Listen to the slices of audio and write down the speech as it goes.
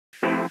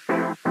The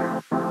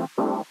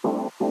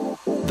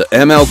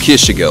ML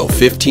Kishigo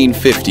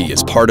 1550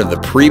 is part of the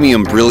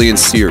Premium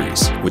Brilliance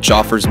series, which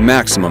offers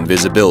maximum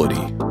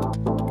visibility.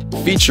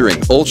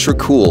 Featuring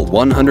ultra-cool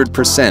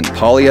 100%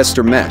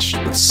 polyester mesh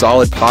with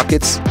solid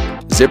pockets,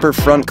 zipper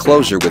front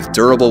closure with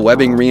durable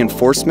webbing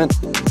reinforcement,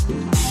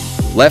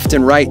 left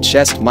and right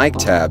chest mic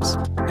tabs,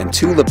 and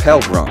 2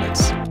 lapel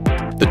grommets.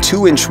 The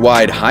 2-inch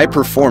wide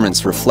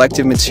high-performance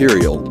reflective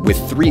material with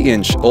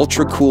 3-inch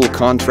ultra-cool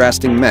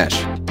contrasting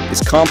mesh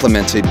is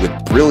complemented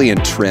with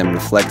brilliant trim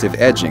reflective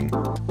edging,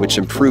 which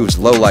improves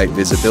low-light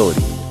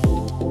visibility.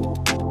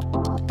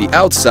 The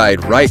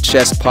outside right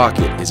chest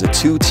pocket is a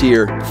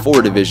 2-tier,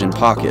 4-division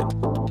pocket.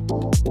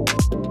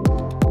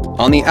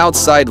 On the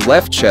outside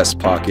left chest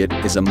pocket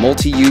is a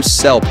multi-use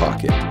cell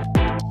pocket.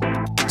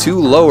 2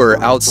 lower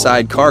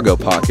outside cargo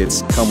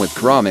pockets come with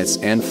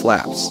grommets and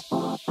flaps.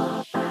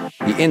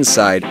 The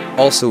inside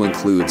also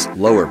includes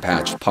lower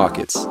patch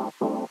pockets.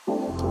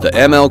 The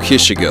ML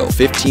Kishigo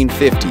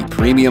 1550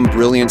 Premium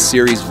Brilliance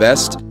Series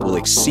vest will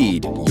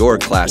exceed your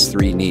Class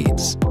 3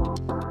 needs.